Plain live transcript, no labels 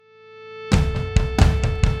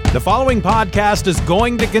The following podcast is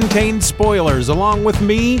going to contain spoilers, along with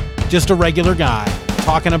me, just a regular guy,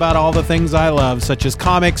 talking about all the things I love, such as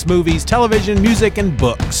comics, movies, television, music, and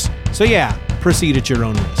books. So yeah, proceed at your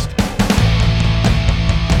own risk.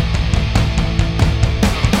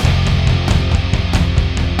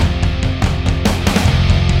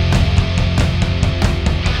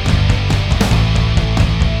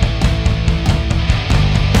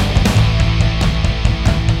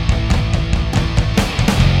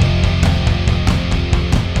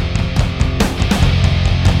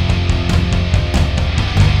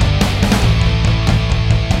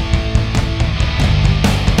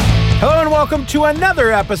 Welcome to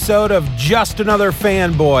another episode of Just Another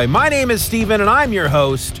Fanboy. My name is Steven and I'm your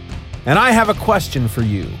host, and I have a question for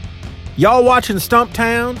you. Y'all watching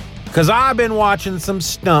Stumptown? Because I've been watching some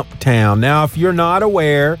Stumptown. Now, if you're not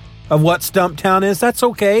aware of what Stumptown is, that's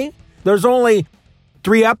okay. There's only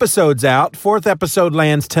 3 episodes out. 4th episode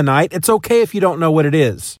lands tonight. It's okay if you don't know what it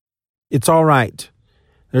is. It's all right.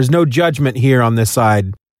 There's no judgment here on this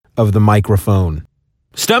side of the microphone.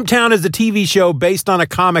 Stumptown is a TV show based on a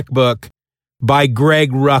comic book by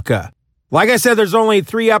Greg Rucka. Like I said, there's only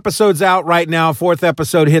 3 episodes out right now. 4th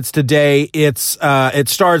episode hits today. It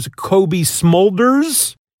stars Cobie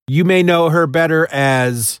Smulders. You may know her better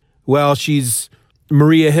as, well, she's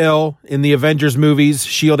Maria Hill in the Avengers movies,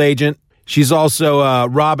 S.H.I.E.L.D. agent. She's also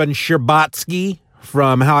Robin Scherbatsky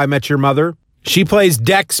from How I Met Your Mother. She plays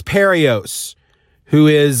Dex Perios, who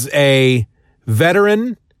is a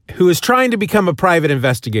veteran who is trying to become a private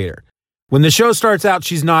investigator. When the show starts out,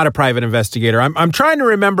 she's not a private investigator. I'm trying to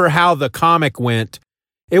remember how the comic went.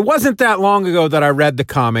 It wasn't that long ago that I read the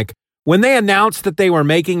comic. When they announced that they were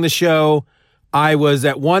making the show, I was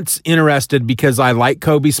at once interested because I like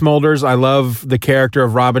Cobie Smulders. I love the character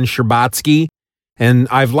of Robin Scherbatsky, and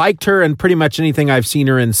I've liked her in pretty much anything I've seen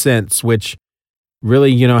her in since, which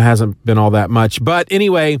really, hasn't been all that much. But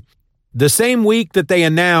anyway, the same week that they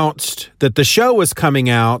announced that the show was coming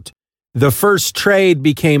out, the first trade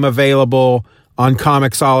became available on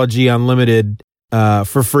Comixology Unlimited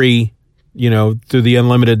for free, through the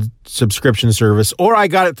Unlimited subscription service, or I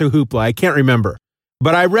got it through Hoopla. I can't remember.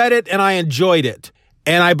 But I read it and I enjoyed it.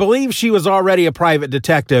 And I believe she was already a private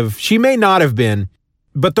detective. She may not have been,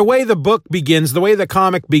 but the way the book begins, the way the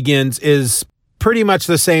comic begins is pretty much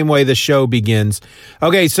the same way the show begins.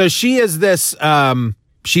 Okay, so she is this,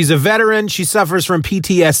 she's a veteran. She suffers from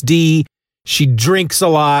PTSD. She drinks a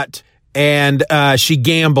lot. And she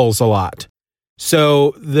gambles a lot.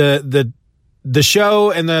 So the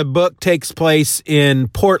show and the book takes place in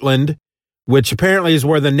Portland, which apparently is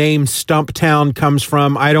where the name Stumptown comes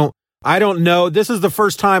from. I don't know. This is the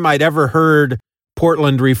first time I'd ever heard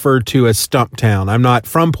Portland referred to as Stumptown. I'm not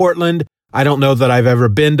from Portland. I don't know that I've ever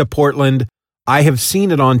been to Portland. I have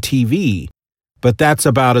seen it on TV, but that's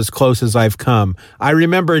about as close as I've come. I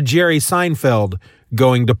remember Jerry Seinfeld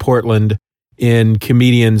going to Portland in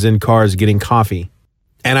Comedians in Cars Getting Coffee.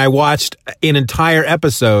 And I watched an entire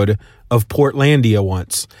episode of Portlandia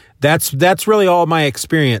once. That's really all my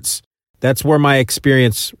experience. That's where my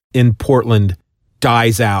experience in Portland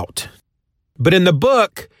dies out. But in the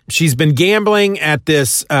book, she's been gambling at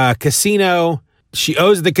this casino. She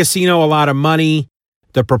owes the casino a lot of money.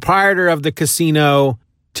 The proprietor of the casino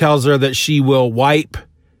tells her that she will wipe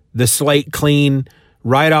the slate clean,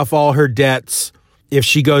 write off all her debts, if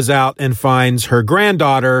she goes out and finds her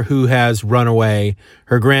granddaughter who has run away.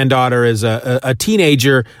 Her granddaughter is a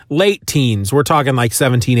teenager, late teens. We're talking like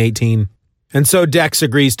 17, 18. And so Dex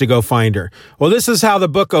agrees to go find her. Well, this is how the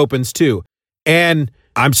book opens too. And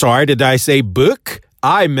I'm sorry, did I say book?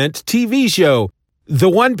 I meant TV show. The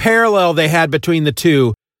one parallel they had between the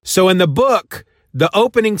two. So in the book, the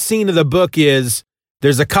opening scene of the book is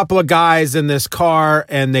there's a couple of guys in this car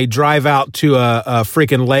and they drive out to a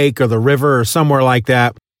freaking lake or the river or somewhere like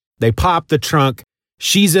that. They pop the trunk.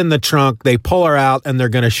 She's in the trunk. They pull her out and they're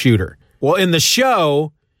going to shoot her. Well, in the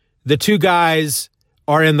show, the 2 guys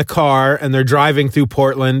are in the car and they're driving through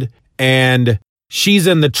Portland and she's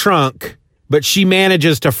in the trunk, but she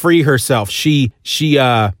manages to free herself. She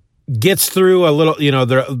gets through a little,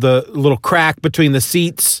 the little crack between the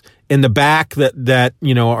seats in the back that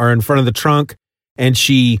are in front of the trunk. And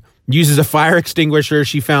she uses a fire extinguisher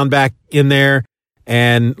she found back in there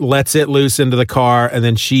and lets it loose into the car. And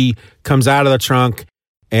then she comes out of the trunk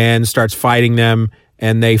and starts fighting them.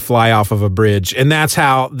 And they fly off of a bridge. And that's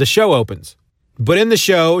how the show opens. But in the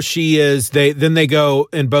show, they go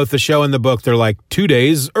in both the show and the book. They're like 2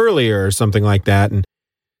 days earlier or something like that. And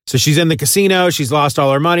so she's in the casino. She's lost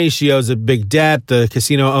all her money. She owes a big debt. The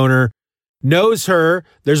casino owner knows her.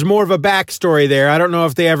 There's more of a backstory there. I don't know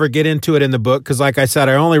if they ever get into it in the book because, like I said,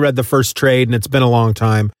 I only read the first trade and it's been a long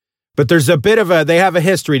time. But there's they have a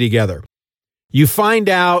history together. You find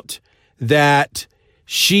out that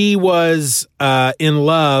she was in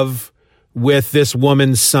love with this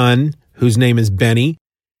woman's son, whose name is Benny.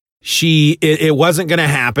 It wasn't going to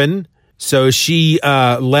happen. So she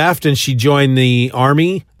left and she joined the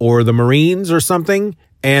Army or the Marines or something.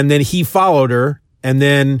 And then he followed her. And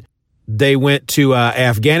then they went to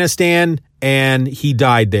Afghanistan and he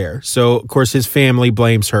died there. So, of course, his family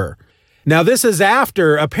blames her. Now, this is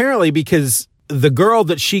after, apparently, because the girl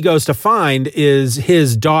that she goes to find is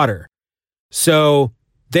his daughter. So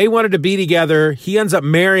they wanted to be together. He ends up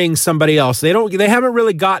marrying somebody else. They haven't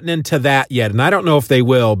really gotten into that yet. And I don't know if they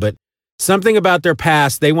will, but something about their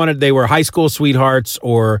past, they were high school sweethearts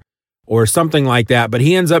or something like that. But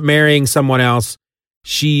he ends up marrying someone else.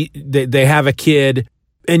 They have a kid,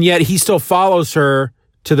 and yet he still follows her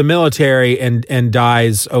to the military and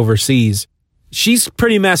dies overseas. She's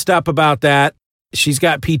pretty messed up about that. She's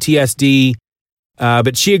got PTSD,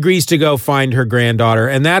 but she agrees to go find her granddaughter.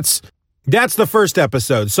 And that's the first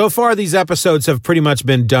episode. So far, these episodes have pretty much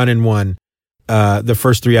been done in one. The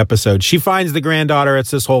first 3 episodes. She finds the granddaughter.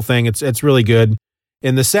 It's this whole thing. It's really good.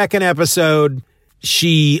 In the second episode, so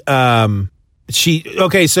she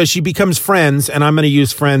becomes friends, and I'm going to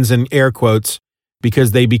use friends in air quotes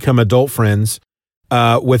because they become adult friends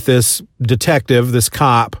with this detective, this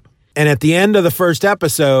cop. And at the end of the first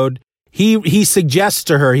episode, he suggests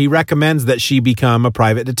to her, he recommends that she become a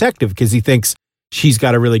private detective because he thinks she's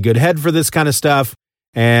got a really good head for this kind of stuff,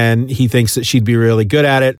 and he thinks that she'd be really good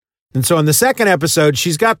at it. And so in the second episode,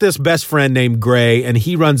 she's got this best friend named Gray, and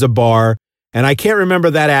he runs a bar. And I can't remember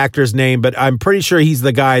that actor's name, but I'm pretty sure he's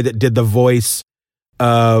the guy that did the voice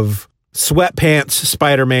of Sweatpants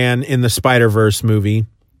Spider-Man in the Spider-Verse movie.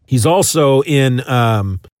 He's also in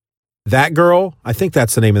That Girl. I think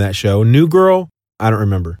that's the name of that show. New Girl? I don't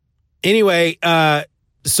remember. Anyway,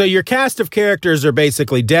 so your cast of characters are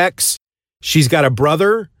basically Dex. She's got a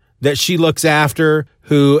brother that she looks after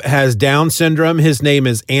who has Down syndrome. His name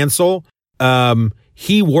is Ansel.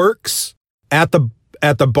 He works at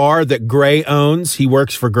the bar that Gray owns. He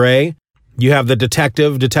works for Gray. You have the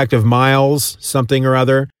Detective Miles, something or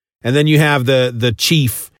other. And then you have the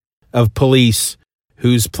chief of police,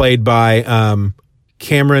 who's played by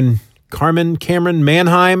Cameron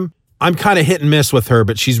Manheim. I'm kind of hit and miss with her,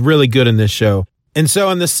 but she's really good in this show. And so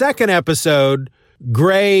in the second episode,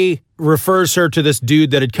 Gray refers her to this dude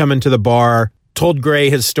that had come into the bar, told Gray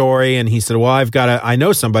his story, and he said, well, I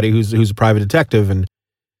know somebody who's a private detective. And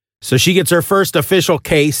so she gets her first official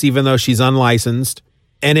case, even though she's unlicensed.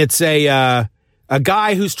 And it's a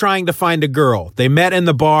guy who's trying to find a girl. They met in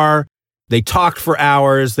the bar. They talked for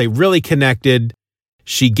hours. They really connected.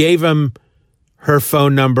 She gave him her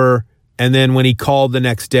phone number. And then when he called the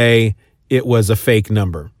next day, it was a fake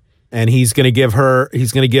number. And he's going to give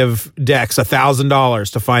Dex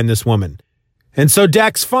 $1,000 to find this woman. And so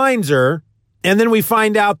Dex finds her. And then we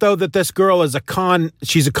find out, though, that this girl is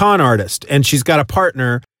she's a con artist, and she's got a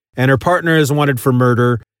partner, and her partner is wanted for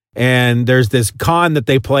murder. And there's this con that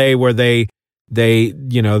they play where they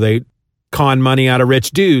con money out of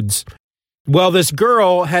rich dudes. Well, this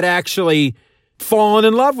girl had actually fallen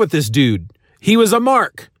in love with this dude. He was a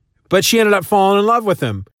mark, but she ended up falling in love with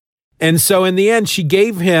him. And so in the end, she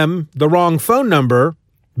gave him the wrong phone number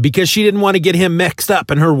because she didn't want to get him mixed up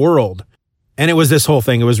in her world. And it was this whole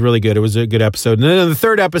thing. It was really good. It was a good episode. And then in the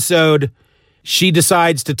third episode, she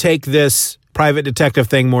decides to take this private detective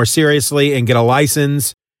thing more seriously and get a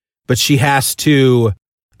license. But she has to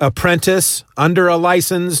apprentice under a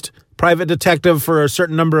licensed private detective for a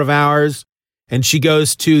certain number of hours. And she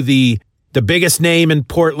goes to the biggest name in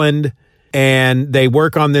Portland, and they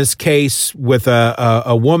work on this case with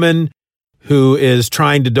a woman who is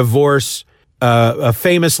trying to divorce a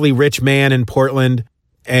famously rich man in Portland,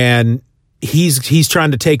 and he's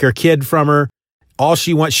trying to take her kid from her. All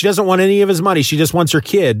she doesn't want any of his money. She just wants her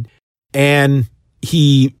kid. And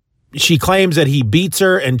she claims that he beats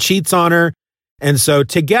her and cheats on her. And so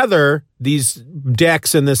together, these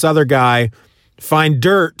Dex and this other guy find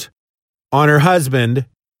dirt on her husband.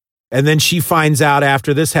 And then she finds out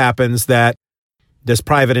after this happens that this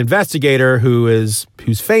private investigator who's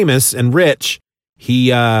famous and rich, he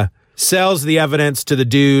sells the evidence to the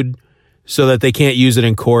dude so that they can't use it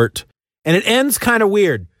in court. And it ends kind of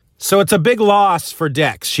weird. So it's a big loss for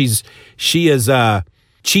Dex. She is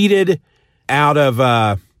cheated out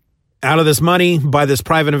of this money by this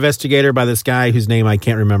private investigator, by this guy whose name I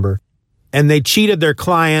can't remember. And they cheated their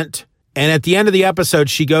client. And at the end of the episode,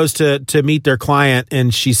 she goes to meet their client,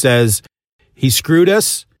 and she says, he screwed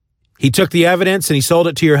us. He took the evidence and he sold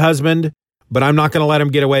it to your husband, but I'm not going to let him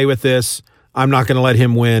get away with this. I'm not going to let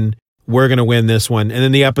him win. we're going to win this one. And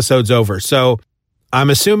then the episode's over. So I'm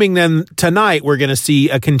assuming then tonight we're going to see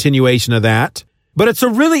a continuation of that. But it's a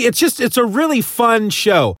really fun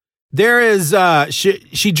show. There is,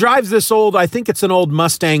 she drives this old, I think it's an old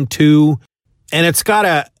Mustang 2, and it's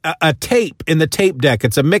got a tape in the tape deck.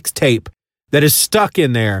 It's a mixtape that is stuck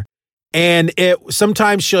in there. And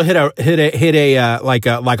sometimes she'll hit a like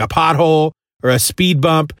a pothole or a speed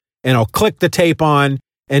bump, and I'll click the tape on,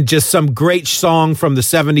 and just some great song from the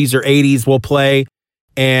 70s or 80s will play.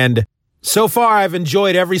 And so far, I've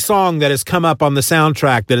enjoyed every song that has come up on the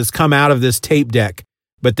soundtrack that has come out of this tape deck.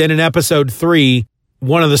 But then in episode 3,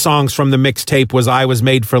 one of the songs from the mixtape was I Was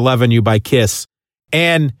Made for Lovin' You by Kiss.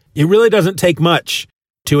 And it really doesn't take much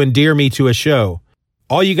to endear me to a show.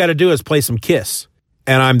 All you got to do is play some Kiss,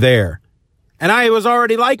 and I'm there. And I was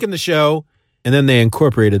already liking the show, and then they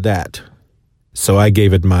incorporated that. So I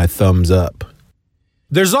gave it my thumbs up.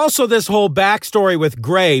 There's also this whole backstory with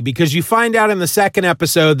Gray, because you find out in the second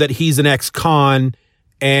episode that he's an ex-con,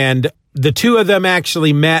 and the two of them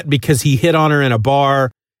actually met because he hit on her in a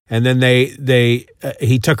bar, and then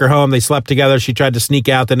he took her home. They slept together. She tried to sneak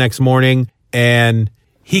out the next morning, and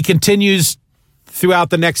he continues throughout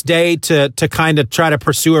the next day to kind of try to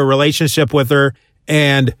pursue a relationship with her,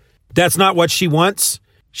 and that's not what she wants.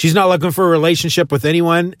 She's not looking for a relationship with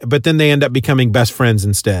anyone, but then they end up becoming best friends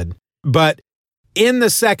instead. But in the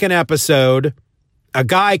second episode, a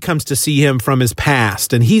guy comes to see him from his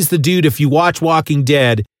past, and he's the dude, if you watch Walking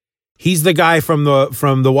Dead, he's the guy from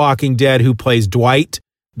the Walking Dead who plays Dwight,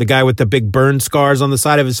 the guy with the big burn scars on the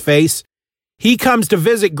side of his face. He comes to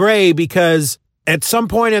visit Gray because at some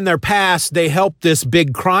point in their past, they helped this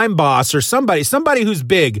big crime boss or somebody who's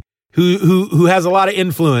big, who has a lot of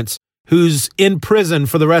influence, who's in prison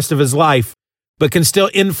for the rest of his life, but can still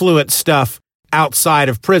influence stuff outside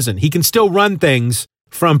of prison. He can still run things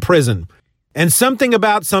from prison. And something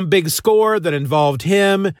about some big score that involved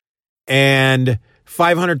him and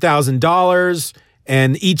 $500,000,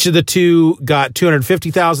 and each of the two got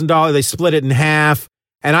 $250,000. They split it in half.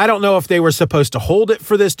 And I don't know if they were supposed to hold it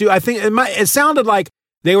for this dude. I think it sounded like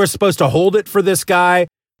they were supposed to hold it for this guy,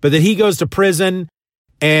 but that he goes to prison,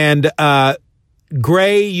 and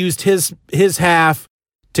Gray used his half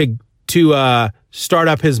to start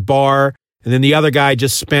up his bar, and then the other guy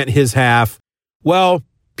just spent his half. Well,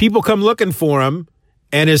 people come looking for him,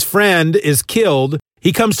 and his friend is killed.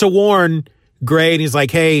 He comes to warn Gray, and he's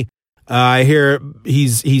like, hey, I hear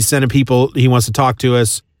he's sending people. He wants to talk to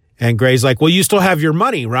us. And Gray's like, well, you still have your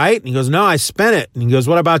money, right? And he goes, no, I spent it. And he goes,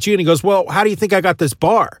 what about you? And he goes, well, how do you think I got this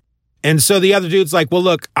bar? And so the other dude's like, well,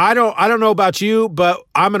 look, I don't know about you, but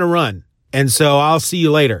I'm going to run. And so I'll see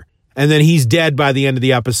you later. And then he's dead by the end of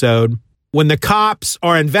the episode. When the cops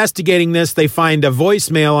are investigating this, they find a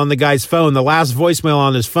voicemail on the guy's phone. The last voicemail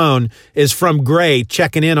on his phone is from Gray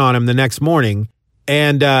checking in on him the next morning.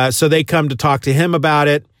 And so they come to talk to him about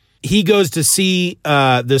it. He goes to see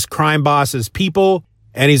this crime boss's people.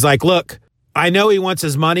 And he's like, look, I know he wants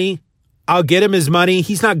his money. I'll get him his money.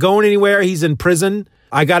 He's not going anywhere. He's in prison.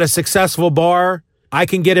 I got a successful bar. I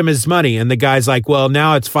can get him his money. And the guy's like, well,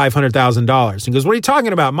 now it's $500,000. He goes, what are you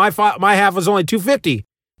talking about? My half was only $250. He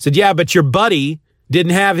said, yeah, but your buddy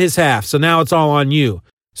didn't have his half. So now it's all on you.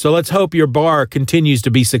 So let's hope your bar continues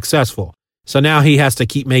to be successful. So now he has to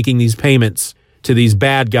keep making these payments to these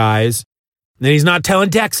bad guys. And he's not telling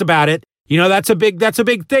Dex about it. You know, that's a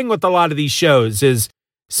big thing with a lot of these shows is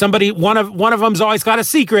one of them's always got a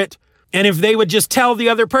secret. And if they would just tell the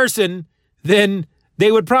other person, then they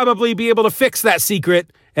would probably be able to fix that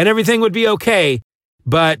secret and everything would be okay.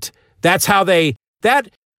 But that's how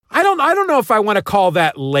I don't know if I want to call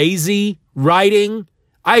that lazy writing.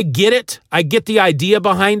 I get it. I get the idea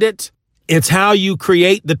behind it. It's how you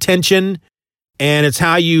create the tension, and it's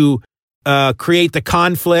how you create the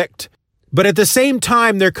conflict. But at the same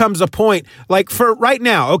time, there comes a point, like for right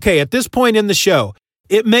now, okay, at this point in the show,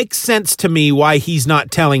 it makes sense to me why he's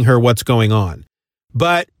not telling her what's going on.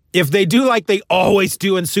 But if they do like they always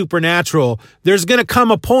do in Supernatural, there's going to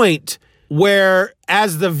come a point where,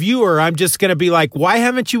 as the viewer, I'm just going to be like, why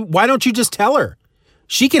don't you just tell her?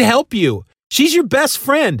 She can help you. She's your best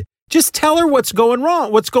friend. Just tell her what's going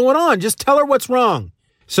on. Just tell her what's wrong.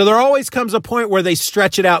 So there always comes a point where they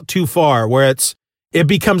stretch it out too far, where it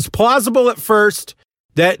becomes plausible at first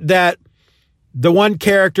that the one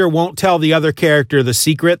character won't tell the other character the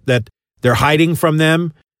secret that they're hiding from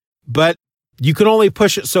them. But you can only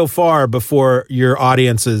push it so far before your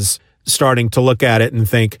audience is starting to look at it and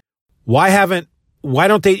think, why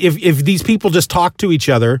don't they, if these people just talk to each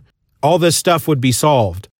other, all this stuff would be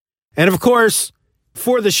solved. And of course,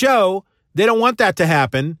 for the show, they don't want that to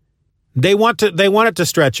happen. They want it to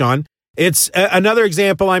stretch on. It's another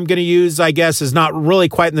example I'm going to use, I guess, is not really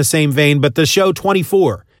quite in the same vein, but the show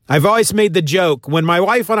 24. I've always made the joke, when my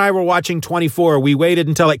wife and I were watching 24, we waited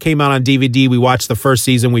until it came out on DVD. We watched the first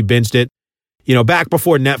season, we binged it, back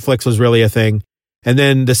before Netflix was really a thing. And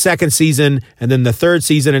then the second season, and then the third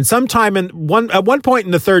season. And sometime at one point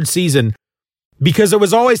in the third season, because it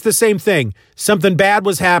was always the same thing, something bad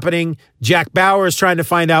was happening. Jack Bauer is trying to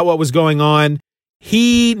find out what was going on.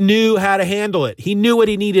 He knew how to handle it. He knew what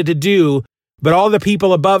he needed to do, but all the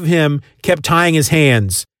people above him kept tying his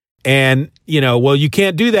hands. And, well, you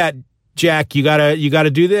can't do that, Jack. You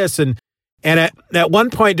gotta do this. And at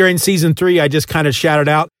one point during season 3, I just kind of shouted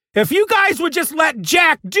out, if you guys would just let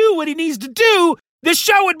Jack do what he needs to do, this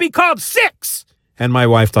show would be called Six. And my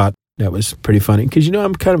wife thought that was pretty funny because,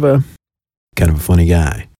 I'm kind of a funny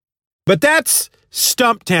guy. But that's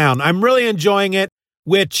Stumptown. I'm really enjoying it,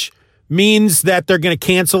 which means that they're going to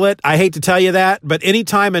cancel it. I hate to tell you that, but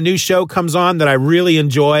anytime a new show comes on that I really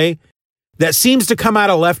enjoy, that seems to come out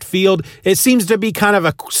of left field, it seems to be kind of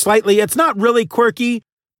it's not really quirky,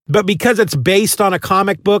 but because it's based on a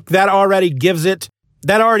comic book, that already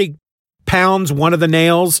pounds one of the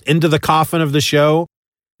nails into the coffin of the show.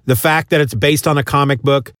 The fact that it's based on a comic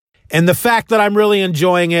book and the fact that I'm really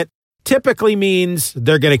enjoying it typically means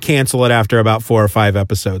they're going to cancel it after about 4 or 5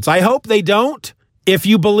 episodes. I hope they don't. If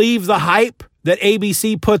you believe the hype that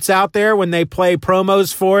ABC puts out there when they play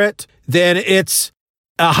promos for it, then it's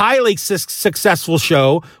a highly successful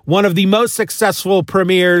show, one of the most successful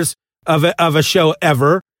premieres of a show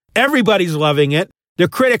ever. Everybody's loving it. The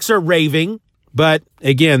critics are raving. But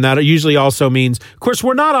again, that usually also means, of course,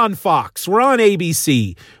 we're not on Fox. We're on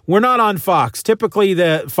ABC. We're not on Fox. Typically,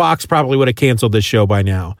 the Fox probably would have canceled this show by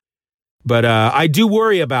now. But I do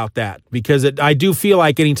worry about that because I do feel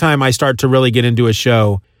like anytime I start to really get into a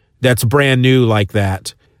show that's brand new like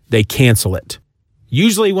that, they cancel it.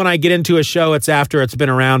 Usually when I get into a show, it's after it's been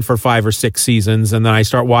around for 5 or 6 seasons, and then I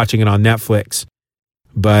start watching it on Netflix.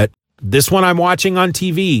 But this one I'm watching on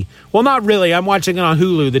TV. Well, not really. I'm watching it on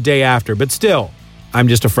Hulu the day after, but still, I'm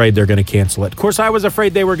just afraid they're going to cancel it. Of course, I was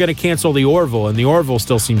afraid they were going to cancel The Orville, and The Orville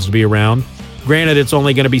still seems to be around. Granted, it's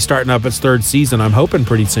only going to be starting up its 3rd season, I'm hoping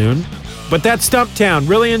pretty soon. But that's Stumptown,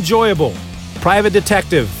 really enjoyable. Private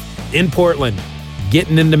detective in Portland,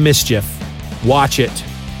 getting into mischief. Watch it.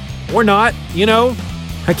 Or not,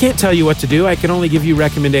 I can't tell you what to do. I can only give you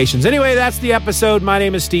recommendations. Anyway, that's the episode. My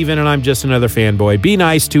name is Steven, and I'm just another fanboy. Be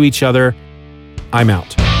nice to each other. I'm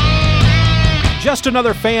out. Just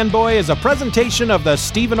Another Fanboy is a presentation of the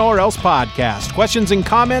Steven or Else podcast. Questions and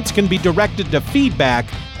comments can be directed to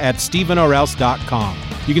feedback@stevenorelse.com.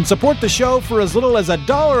 You can support the show for as little as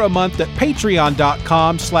 $1 a month at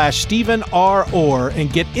patreon.com/StevenRor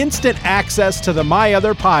and get instant access to the My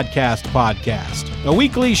Other podcast, a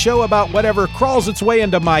weekly show about whatever crawls its way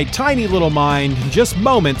into my tiny little mind just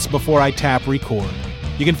moments before I tap record.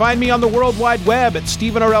 You can find me on the World Wide Web at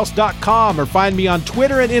StevenOrElse.com or find me on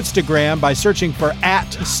Twitter and Instagram by searching for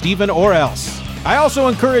 @StevenOrElse. I also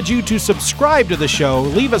encourage you to subscribe to the show,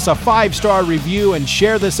 leave us a 5-star review, and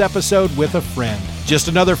share this episode with a friend. Just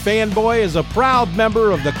Another Fanboy is a proud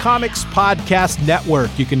member of the Comics Podcast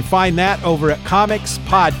Network. You can find that over at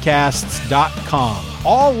comicspodcasts.com.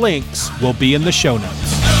 All links will be in the show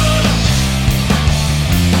notes.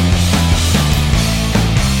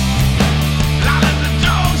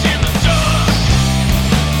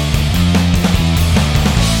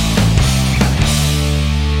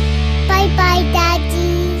 Bye-bye,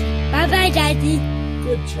 Daddy. Bye-bye, Daddy.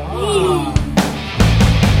 Good job.